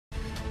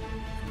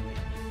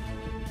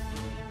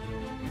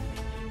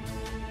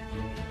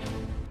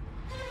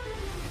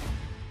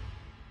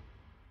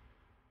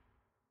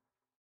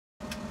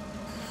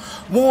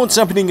What's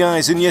happening,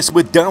 guys? And yes,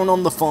 we're down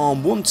on the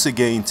farm once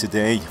again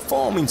today.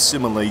 Farming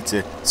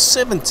Simulator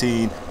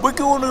 17. We're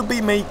going to be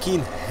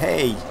making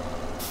hay.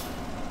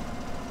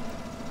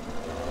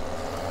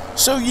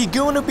 So you're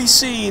going to be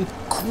seeing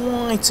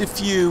quite a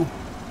few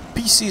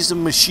pieces of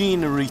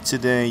machinery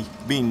today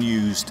being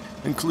used,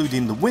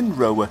 including the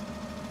windrower,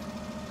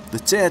 the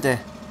tedder,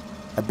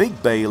 a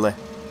big baler,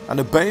 and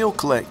a bale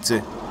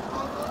collector,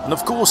 and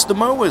of course the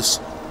mowers,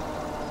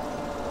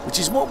 which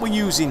is what we're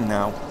using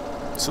now.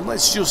 So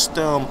let's just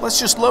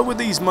lower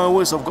these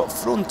mowers. I've got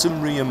front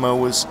and rear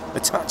mowers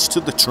attached to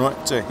the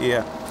tractor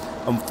here,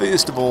 and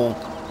first of all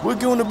we're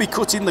going to be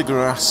cutting the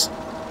grass.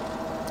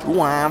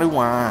 Wah,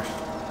 wah.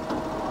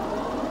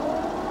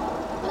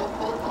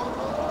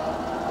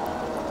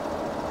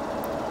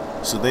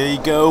 So there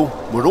you go,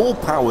 we're all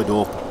powered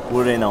up,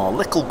 we're in our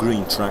little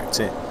green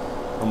tractor,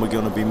 and we're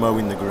going to be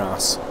mowing the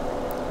grass.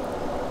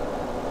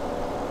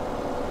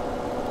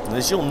 And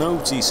as you'll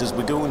notice, as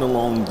we're going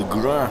along, the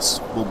grass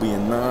will be a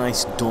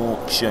nice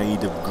dark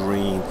shade of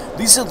green.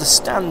 These are the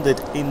standard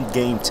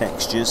in-game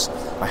textures.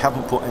 I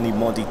haven't put any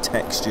modded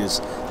textures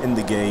in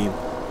the game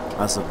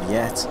as of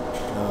yet.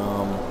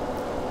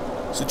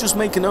 So just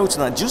make a note of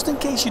that, just in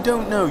case you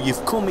don't know.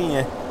 You've come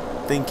here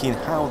thinking,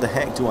 how the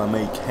heck do I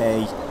make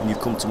hay? And you've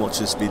come to watch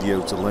this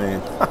video to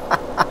learn.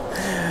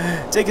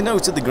 Take a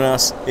note of the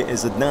grass. It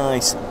is a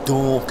nice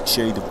dark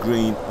shade of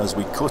green as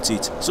we cut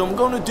it. So I'm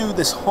going to do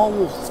this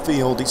whole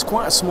field. It's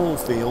quite a small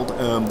field.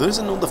 There's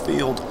another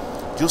field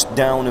just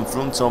down in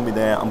front of me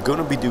there. I'm going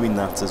to be doing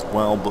that as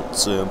well, but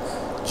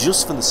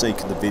just for the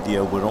sake of the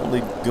video, we're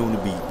only going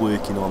to be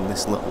working on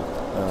this little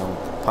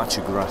patch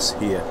of grass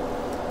here.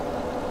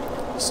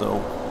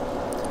 So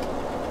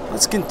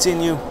let's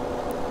continue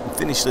and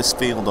finish this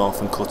field off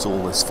and cut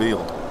all this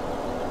field.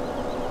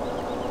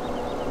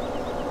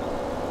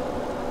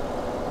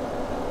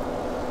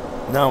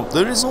 Now,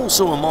 there is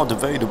also a mod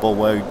available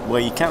where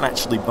you can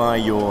actually buy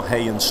your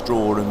hay and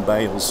straw and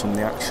bales from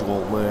the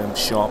actual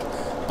shop,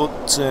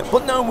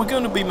 but no, we're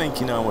going to be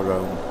making our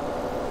own.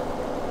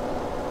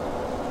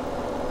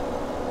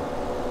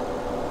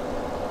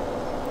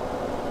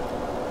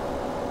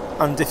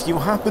 And if you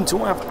happen to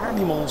have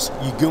animals,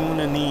 you're going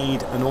to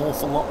need an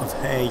awful lot of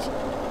hay,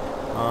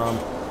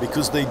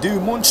 because they do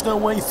munch their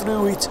way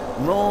through it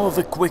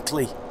rather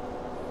quickly.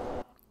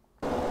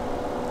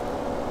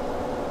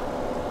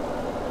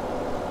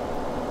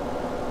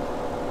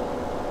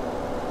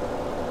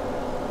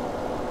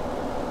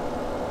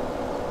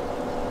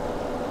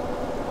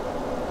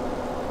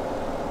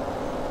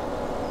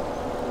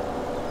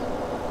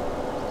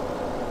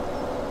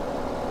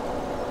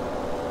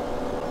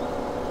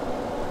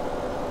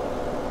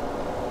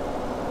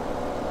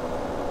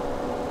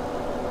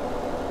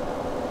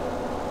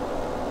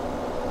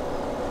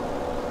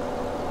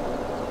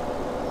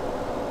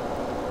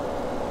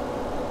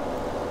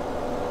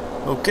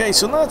 Okay,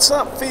 so that's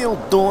that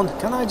field done.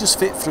 Can I just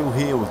fit through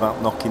here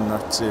without knocking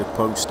that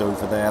post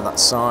over there, that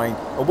sign?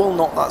 I will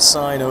knock that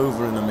sign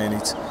over in a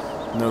minute,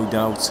 no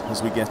doubt,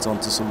 as we get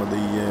onto some of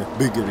the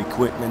bigger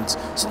equipment.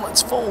 So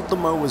let's fold the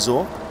mowers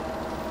up.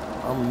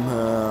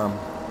 I'm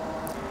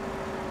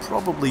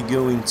probably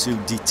going to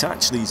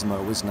detach these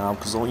mowers now,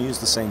 because I'll use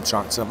the same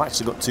tractor. I've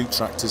actually got two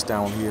tractors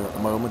down here at the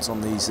moment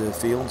on these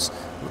fields,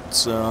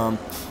 but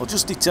I'll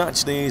just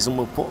detach these and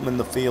we'll put them in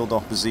the field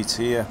opposite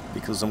here,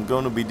 because I'm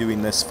going to be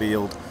doing this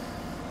field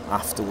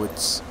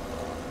afterwards.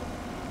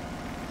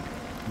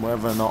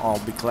 Whether or not I'll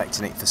be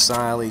collecting it for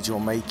silage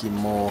or making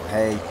more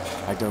hay,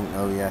 I don't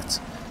know yet.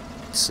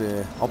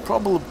 But, I'll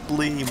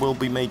probably will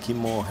be making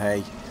more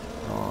hay,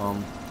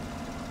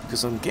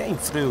 because I'm getting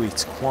through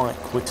it quite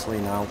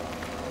quickly now.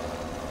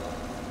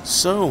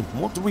 So,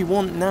 what do we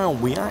want now?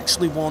 We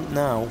actually want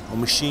now a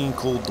machine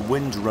called the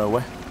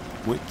windrower,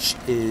 which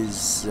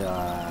is...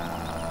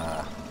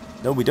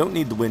 no, we don't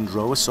need the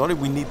windrower, sorry,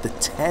 we need the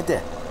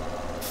tedder.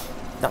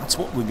 That's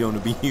what we're going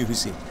to be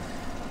using.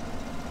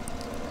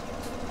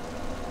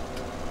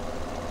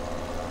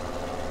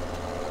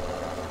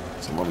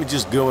 So let me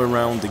just go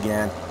around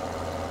again.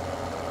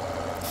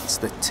 It's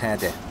the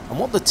tedder. And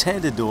what the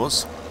tedder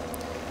does...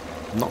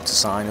 knocked a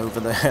sign over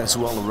there as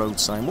well, a road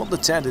sign. What the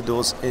tedder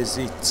does is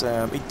it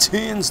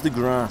turns the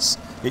grass.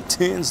 It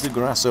turns the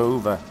grass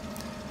over,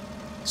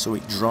 so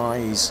it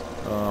dries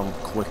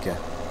quicker.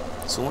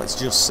 So let's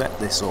just set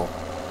this up.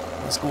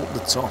 Let's go up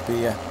the top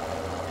here.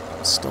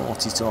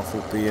 Start it off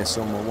up here,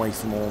 so I'm away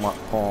from all that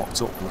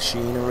parked up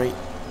machinery.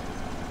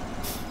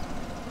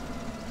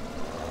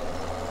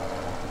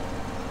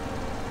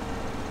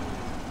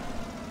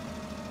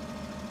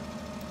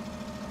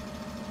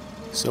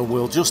 So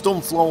we'll just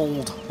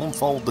unfold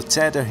the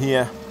tedder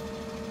here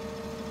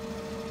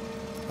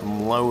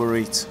and lower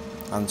it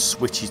and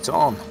switch it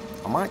on.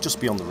 I might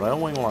just be on the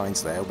railway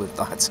lines there with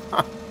that.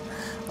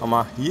 Am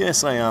I?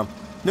 Yes, I am.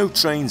 No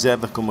trains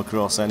ever come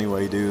across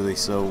anyway, do they?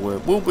 So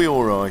we'll be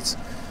alright.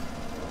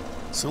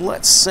 So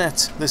let's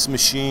set this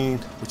machine,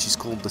 which is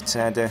called the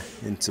tedder,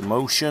 into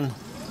motion.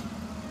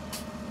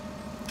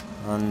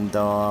 And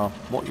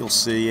what you'll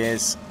see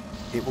is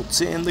it will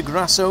turn the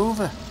grass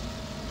over.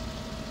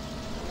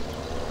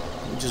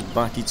 just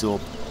back it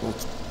up. We'll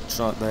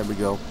try, there we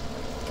go.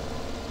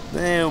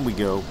 There we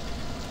go.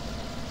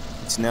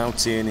 It's now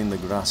turning the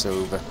grass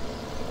over.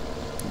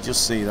 You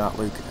just see that,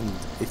 look. And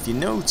if you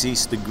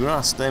notice, the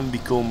grass then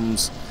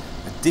becomes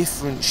a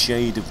different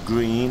shade of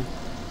green.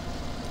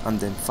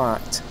 And in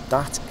fact,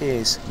 that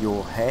is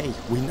your hay.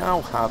 We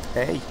now have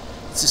hay.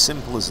 It's as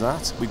simple as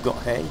that. We've got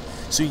hay.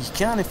 So you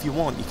can, if you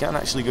want, you can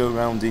actually go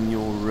around in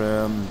your,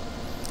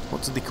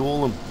 what do they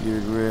call them?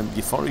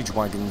 Your forage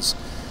wagons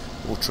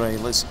or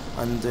trailers,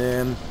 and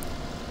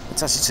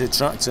attach it to a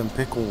tractor and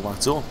pick all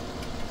that up.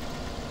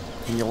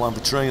 And you'll have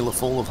a trailer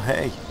full of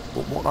hay.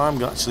 But what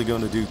I'm actually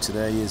going to do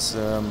today is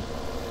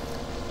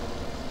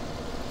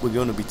we're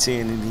going to be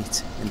turning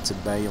it into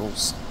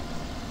bales.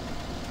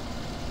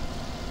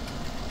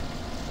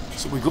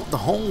 So we've got the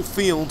whole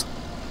field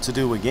to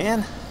do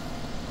again.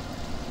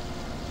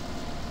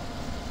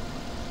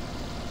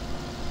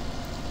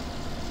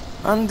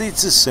 And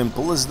it's as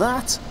simple as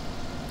that.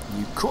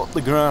 You cut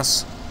the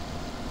grass,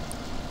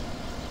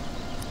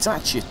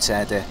 attach your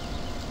teddy,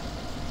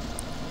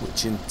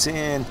 which in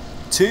turn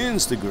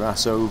turns the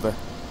grass over,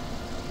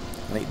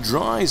 and it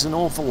dries an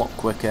awful lot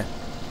quicker.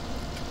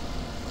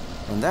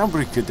 And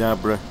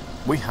abracadabra,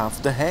 we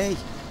have the hay.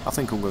 I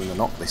think I'm going to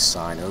knock this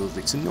sign over.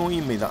 It's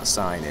annoying me, that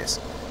sign is.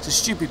 It's a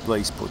stupid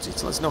place to put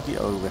it. Let's knock it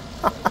over.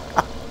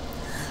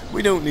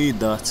 We don't need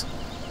that.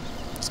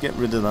 Let's get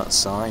rid of that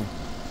sign.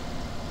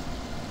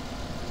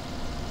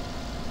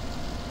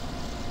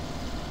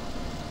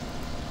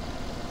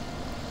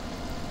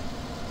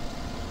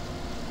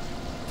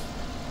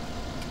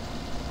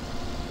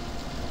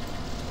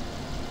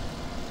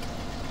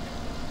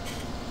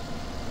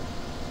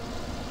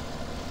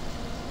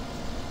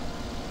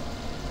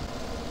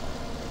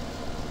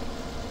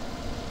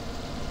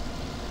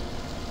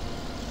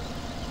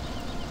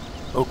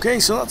 Okay,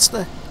 so that's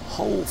the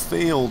whole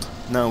field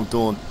now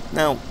done.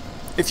 Now,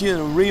 if you're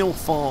a real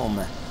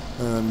farmer,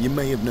 you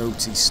may have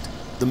noticed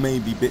there may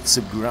be bits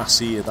of grass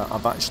here that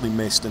I've actually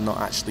missed and not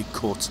actually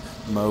cut,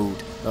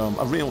 mowed.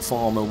 A real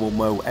farmer will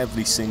mow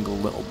every single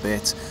little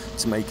bit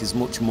to make as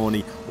much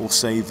money or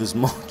save as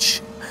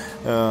much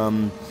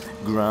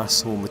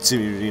grass or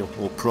material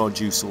or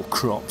produce or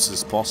crops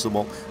as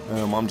possible.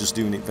 I'm just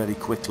doing it very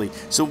quickly.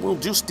 So we'll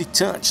just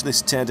detach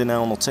this tedder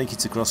now and I'll take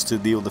it across to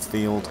the other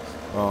field.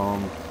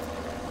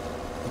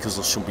 Because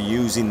I shall be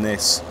using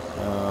this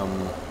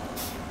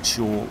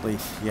shortly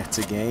yet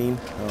again.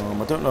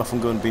 I don't know if I'm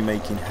going to be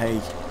making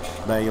hay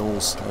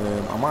bales.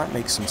 I might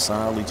make some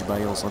silage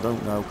bales, I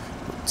don't know.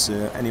 But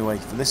anyway,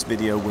 for this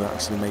video we're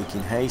actually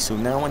making hay. So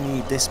now I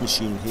need this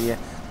machine here,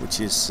 which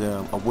is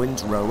a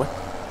windrower.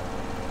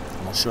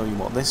 And I'll show you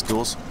what this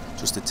does.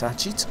 Just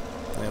attach it.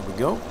 There we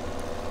go.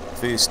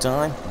 First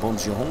time,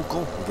 bumps your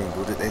uncle. We're getting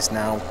good at this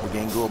now. We're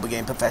getting good, we're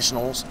getting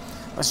professionals.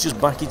 Let's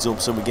just back it up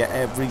so we get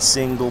every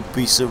single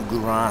piece of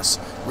grass.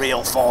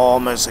 Real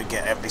farmers would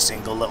get every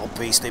single little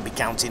piece. They'd be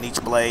counting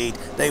each blade.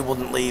 They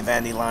wouldn't leave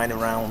any lying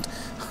around.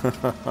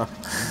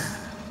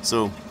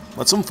 So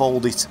let's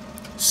unfold it,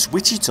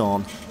 switch it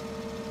on,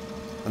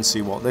 and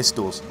see what this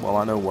does. Well,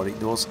 I know what it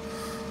does.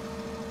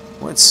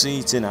 Let's see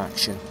it in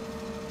action.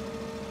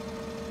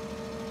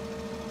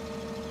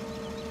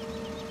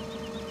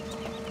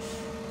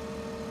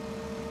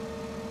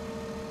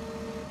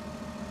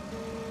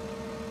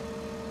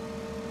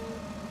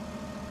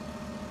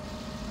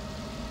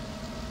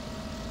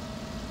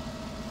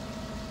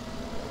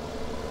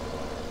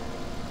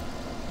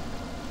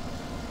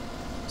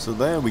 So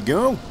there we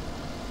go.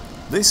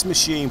 This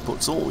machine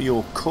puts all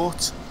your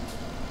cut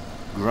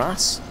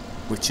grass,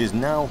 which is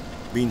now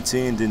being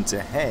turned into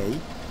hay,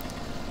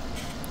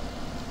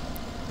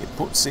 it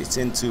puts it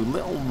into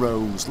little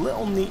rows,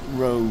 little neat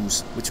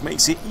rows, which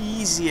makes it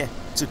easier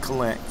to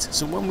collect.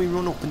 So when we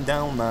run up and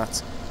down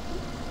that,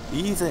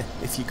 either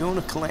if you're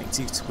going to collect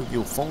it with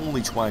your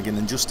foliage wagon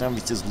and just have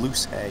it as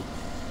loose hay,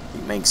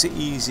 it makes it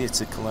easier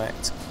to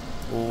collect.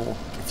 Or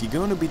if you're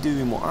going to be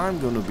doing what I'm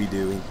going to be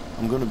doing,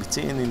 I'm going to be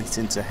turning it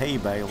into hay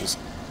bales,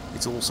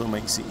 it also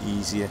makes it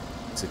easier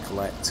to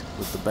collect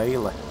with the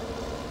baler.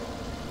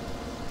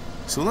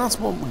 So that's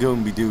what we're going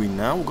to be doing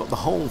now. We've got the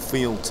whole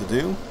field to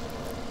do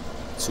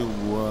to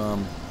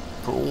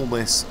put all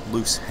this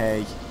loose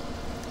hay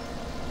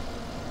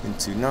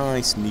into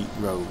nice neat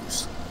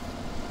rows.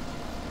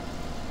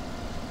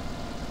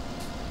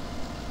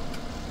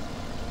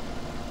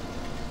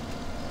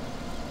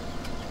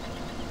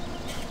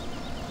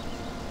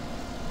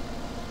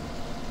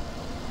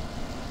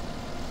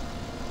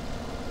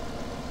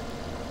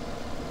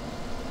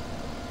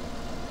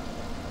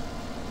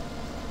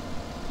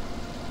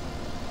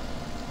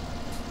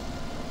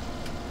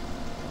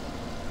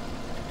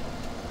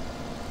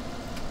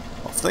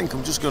 I think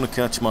I'm just going to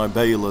catch my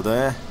baler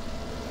there.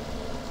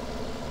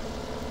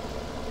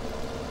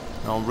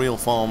 Now, a real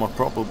farmer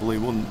probably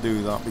wouldn't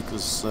do that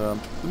because the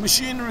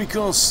machinery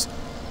costs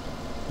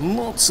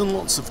lots and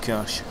lots of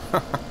cash.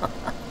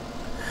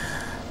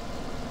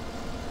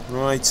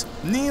 Right,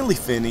 nearly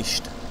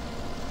finished.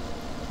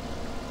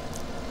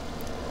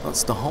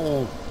 That's the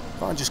whole,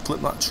 if I just clip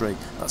that tree,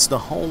 that's the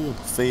whole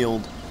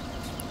field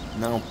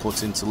now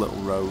put into little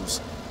rows.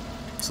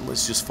 So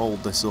let's just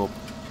fold this up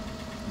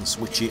and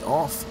switch it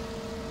off.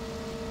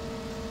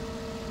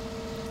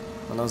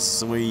 And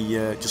as we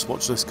just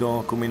watch this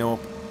car coming up,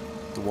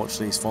 to watch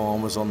these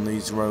farmers on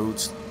these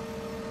roads,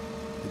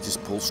 they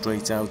just pull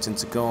straight out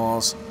into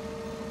cars.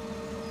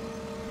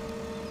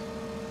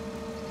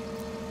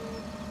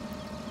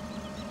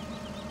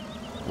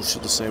 Or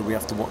should I say, we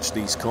have to watch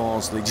these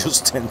cars, they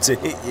just tend to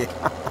hit you.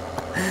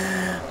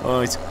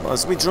 Right,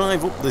 as we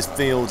drive up this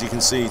field, you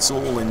can see it's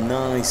all in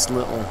nice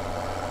little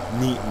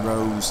neat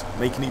rows,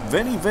 making it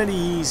very, very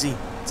easy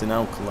to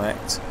now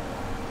collect,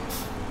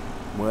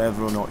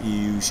 whether or not you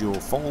use your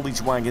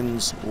foliage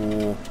wagons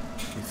or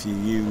if you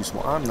use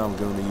what I'm now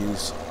going to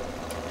use.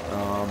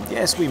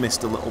 Yes, we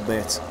missed a little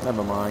bit,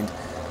 never mind,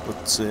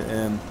 but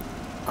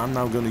I'm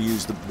now going to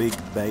use the big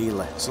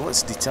baler. So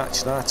let's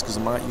detach that because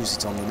I might use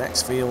it on the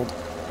next field.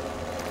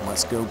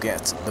 Let's go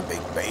get the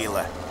big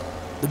baler.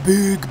 The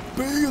big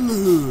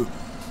baler!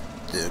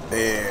 The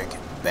big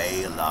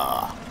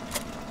baler.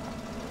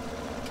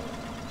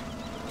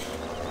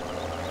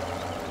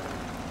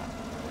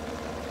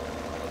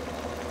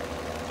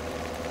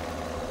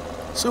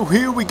 So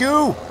here we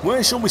go.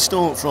 Where shall we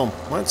start from?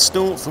 Let's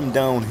start from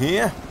down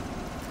here.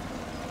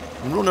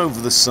 And run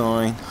over the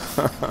sign.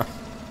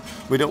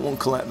 We don't want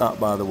to collect that,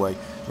 by the way.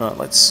 Right,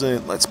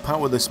 let's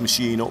power this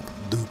machine up.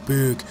 The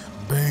big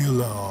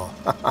baler.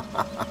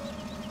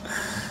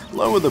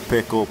 Lower the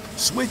pickup,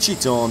 switch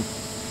it on,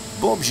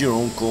 Bob's your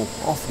uncle,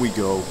 off we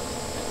go.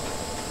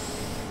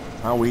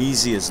 How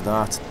easy is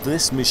that?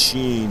 This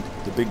machine,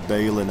 the big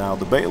baler now,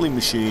 the baling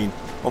machine,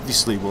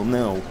 obviously will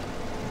now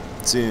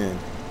turn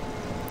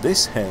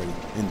this hay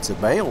into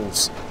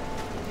bales.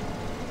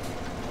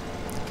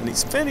 And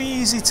it's very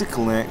easy to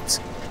collect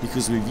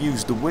because we've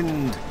used the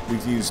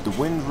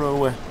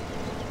windrower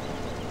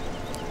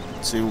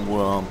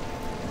to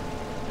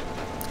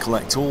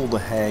collect all the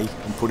hay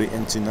and put it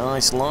into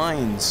nice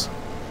lines.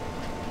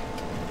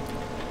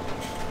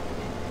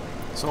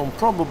 So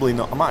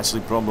I'm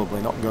actually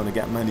probably not going to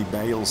get many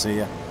bales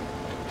here,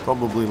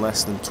 probably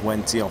less than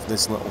 20 off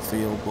this little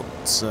field,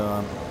 but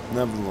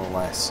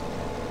nevertheless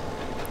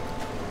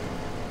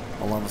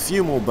I'll have a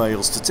few more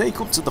bales to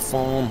take up to the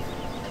farm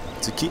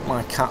to keep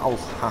my cattle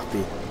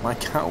happy, my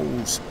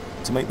cows,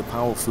 to make the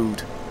power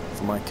food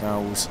for my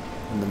cows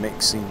and the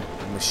mixing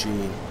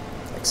machine,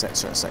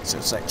 etc,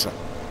 etc, etc.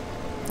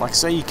 Like I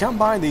say, you can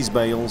buy these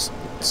bales,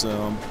 but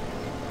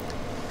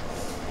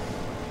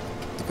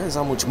depends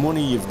how much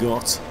money you've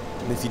got.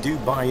 And if you do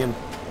buy them,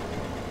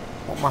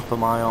 what map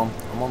am I on?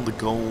 I'm on the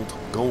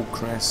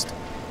Goldcrest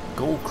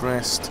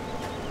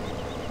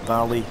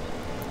Valley.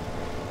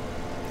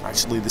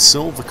 Actually, the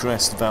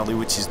Silvercrest Valley,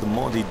 which is the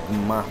modded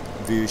map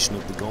version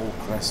of the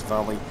Goldcrest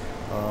Valley.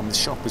 The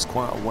shop is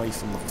quite away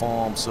from the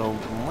farm, so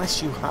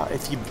unless you have,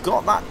 if you've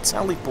got that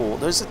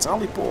teleport, there's a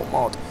teleport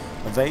mod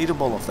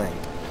available, I think.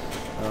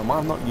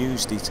 I've not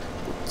used it,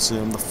 but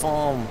the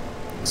farm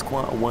is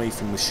quite away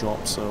from the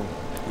shop, so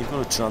you've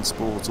got to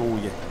transport all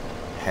your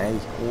hay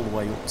all the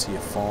way up to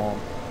your farm.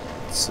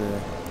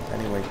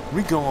 Anyway,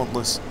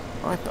 regardless,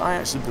 I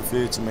actually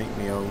prefer to make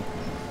my own,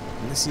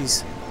 and this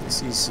is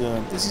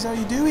how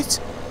you do it.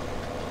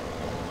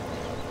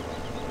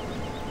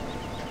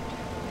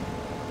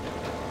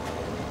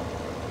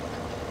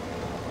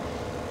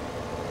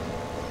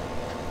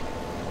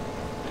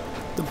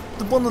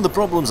 One of the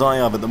problems I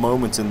have at the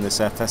moment in this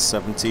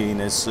FS17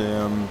 is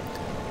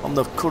on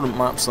the current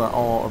maps that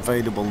are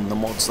available and the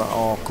mods that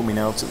are coming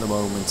out at the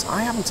moment,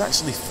 I haven't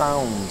actually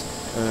found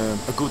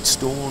a good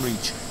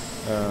storage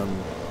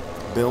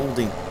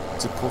building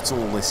to put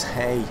all this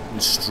hay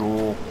and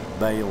straw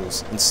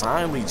bales and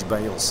silage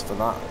bales, for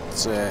that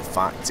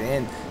fact,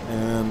 in.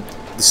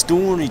 The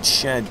storage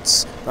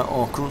sheds that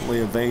are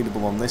currently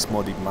available on this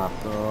modded map,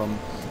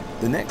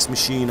 the next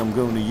machine I'm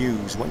going to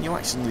use, when you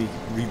actually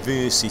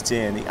reverse it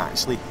in, it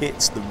actually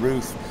hits the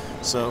roof,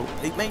 so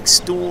it makes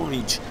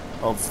storage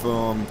of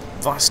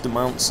vast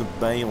amounts of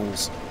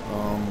bales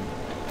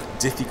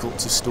difficult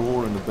to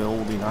store in a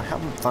building. I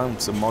haven't found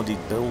a modded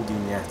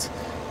building yet.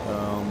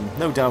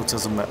 No doubt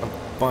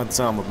by the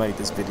time I've made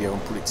this video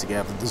and put it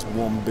together, there's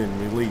one been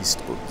released,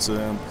 but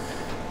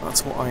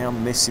that's what I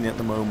am missing at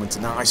the moment,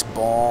 a nice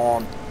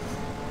barn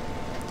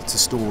to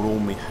store all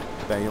my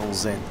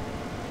bales in.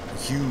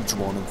 Huge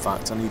one, in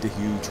fact. I need a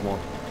huge one,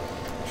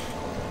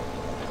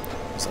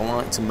 so I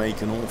like to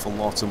make an awful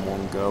lot in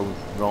one go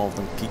rather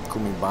than keep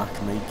coming back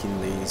making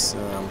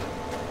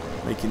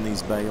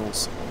these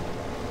bales.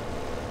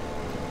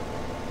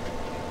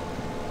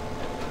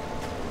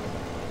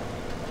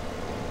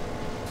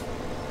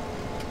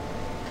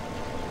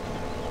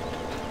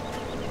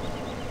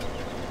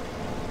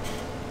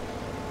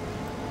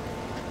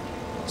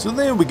 So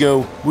there we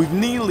go, we've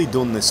nearly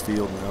done this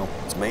field now.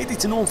 It's made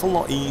it an awful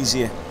lot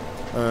easier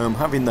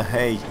having the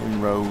hay in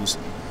rows.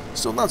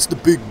 So that's the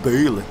big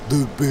baler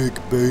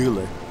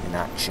in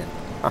action.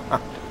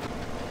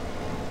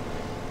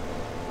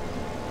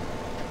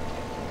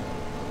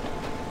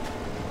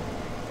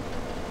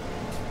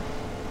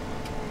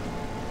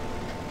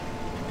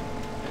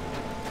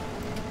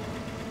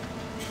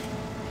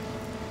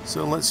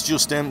 So let's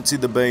just empty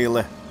the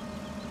baler.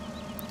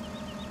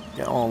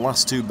 Get our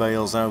last 2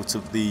 bales out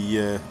of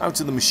the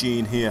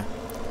machine here,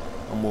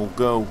 and we'll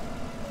go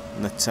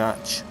and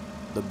attach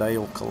the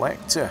bale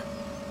collector.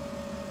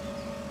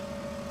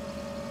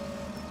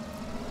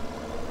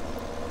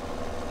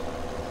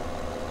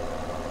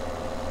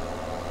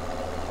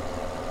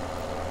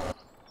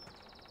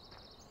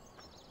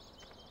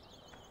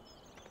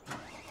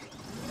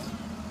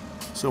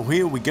 So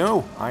here we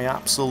go. I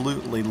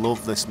absolutely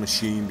love this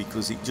machine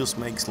because it just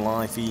makes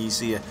life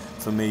easier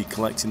for me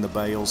collecting the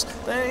bales.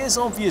 There is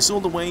obvious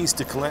other ways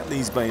to collect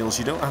these bales.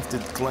 You don't have to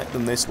collect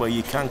them this way.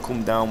 You can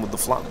come down with the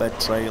flatbed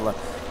trailer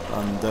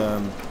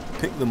and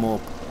pick them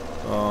up,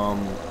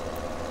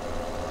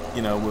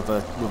 you know, with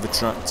a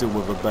tractor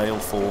with a bale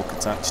fork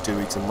attached to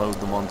it and load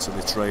them onto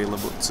the trailer.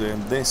 But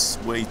this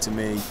way to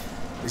me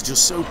is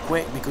just so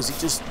quick because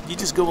you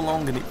just go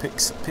along and it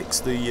picks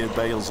the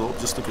bales up.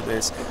 Just look at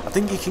this. I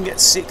think you can get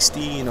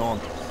 16 on,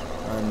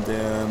 and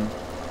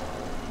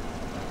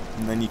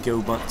then you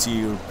go back to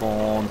your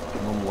barn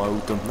and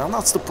unload them. Now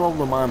that's the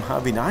problem I'm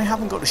having. I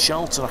haven't got a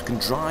shelter I can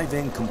drive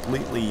in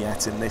completely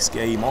yet in this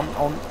game.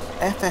 On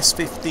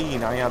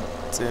FS15 I had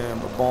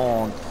a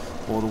barn,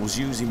 or I was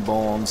using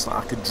barns that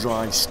I could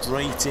drive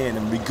straight in,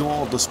 and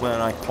regardless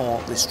where I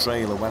parked this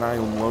trailer, when I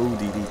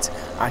unloaded it,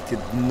 I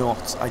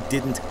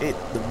didn't hit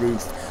the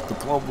roof. The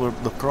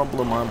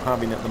problem I'm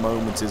having at the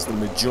moment is the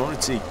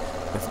majority,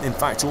 in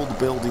fact all the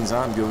buildings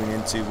I'm going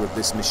into with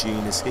this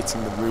machine is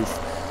hitting the roof.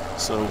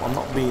 So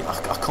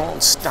I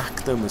can't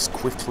stack them as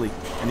quickly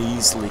and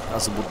easily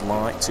as I would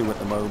like to at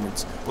the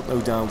moment, but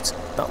no doubt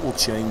that will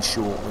change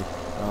shortly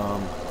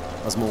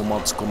as more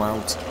mods come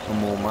out and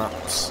more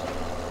maps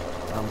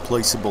and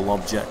placeable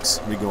objects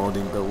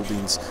regarding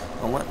buildings.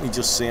 And let me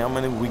just see how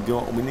many we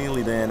got. We're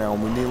nearly there now,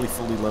 and we're nearly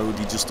fully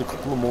loaded. Just a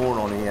couple of more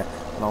on here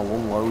and I'll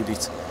unload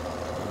it.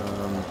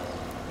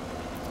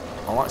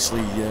 I'll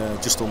actually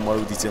just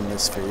unload it in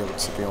this field,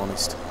 to be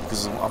honest,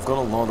 because I've got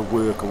a lot of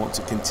work I want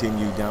to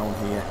continue down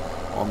here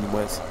on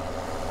with.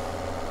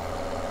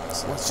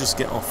 So let's just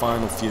get our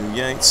final few.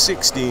 Yeah, it's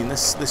 16.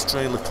 This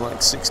trailer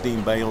collects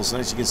 16 bales, and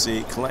as you can see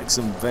it collects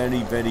them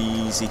very, very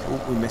easy.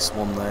 Oh, we missed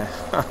one there.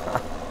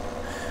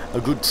 A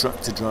good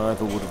tractor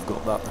driver would have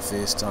got that the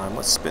first time.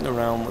 Let's spin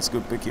around, let's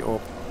go pick it up.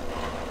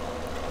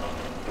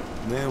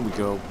 There we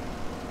go.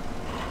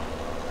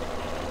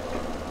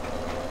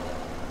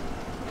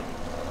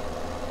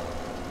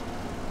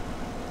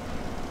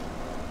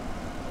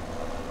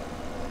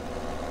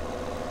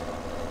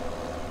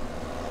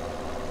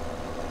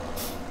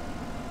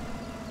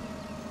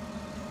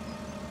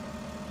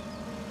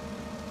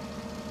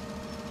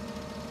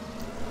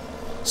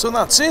 So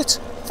that's it,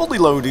 fully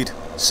loaded,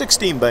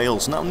 16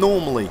 bales. Now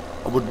normally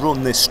I would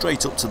run this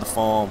straight up to the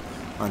farm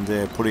and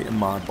put it in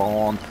my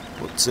barn,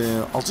 but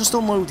I'll just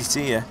unload it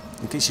here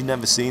in case you've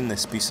never seen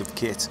this piece of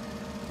kit.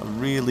 I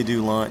really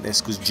do like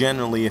this because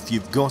generally if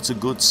you've got a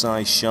good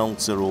sized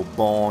shelter or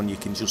barn, you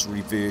can just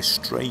reverse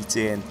straight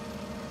in,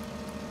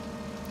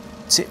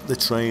 tip the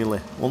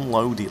trailer,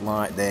 unload it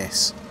like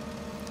this,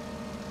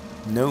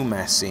 no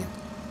messing,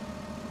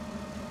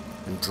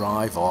 and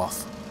drive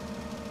off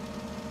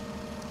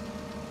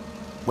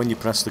when you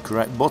press the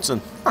correct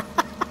button.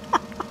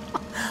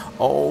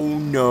 Oh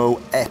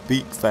no,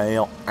 epic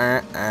fail.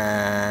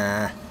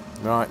 Right,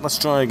 let's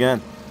try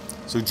again.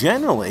 So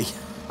generally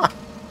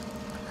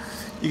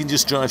you can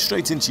just drive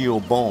straight into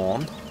your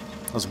barn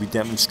as we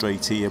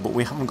demonstrate here, but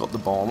we haven't got the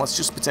barn. Let's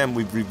just pretend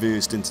we've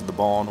reversed into the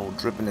barn or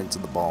driven into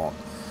the barn,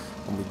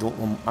 and we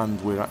don't,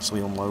 and we're actually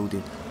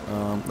unloading.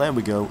 There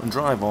we go, and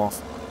drive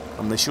off,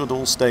 and they should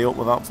all stay up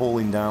without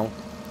falling down.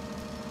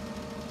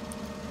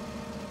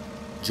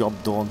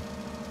 Job done.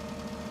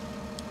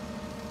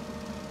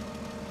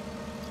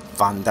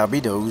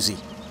 Fan-dabby-dozy.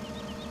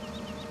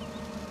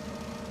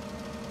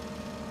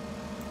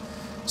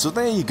 So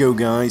there you go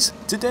guys,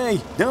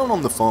 today down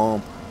on the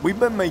farm we've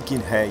been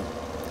making hay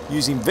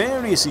using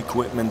various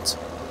equipment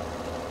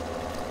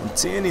and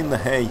turning the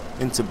hay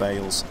into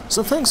bales.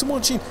 So thanks for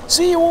watching,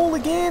 see you all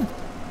again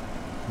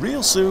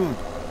real soon.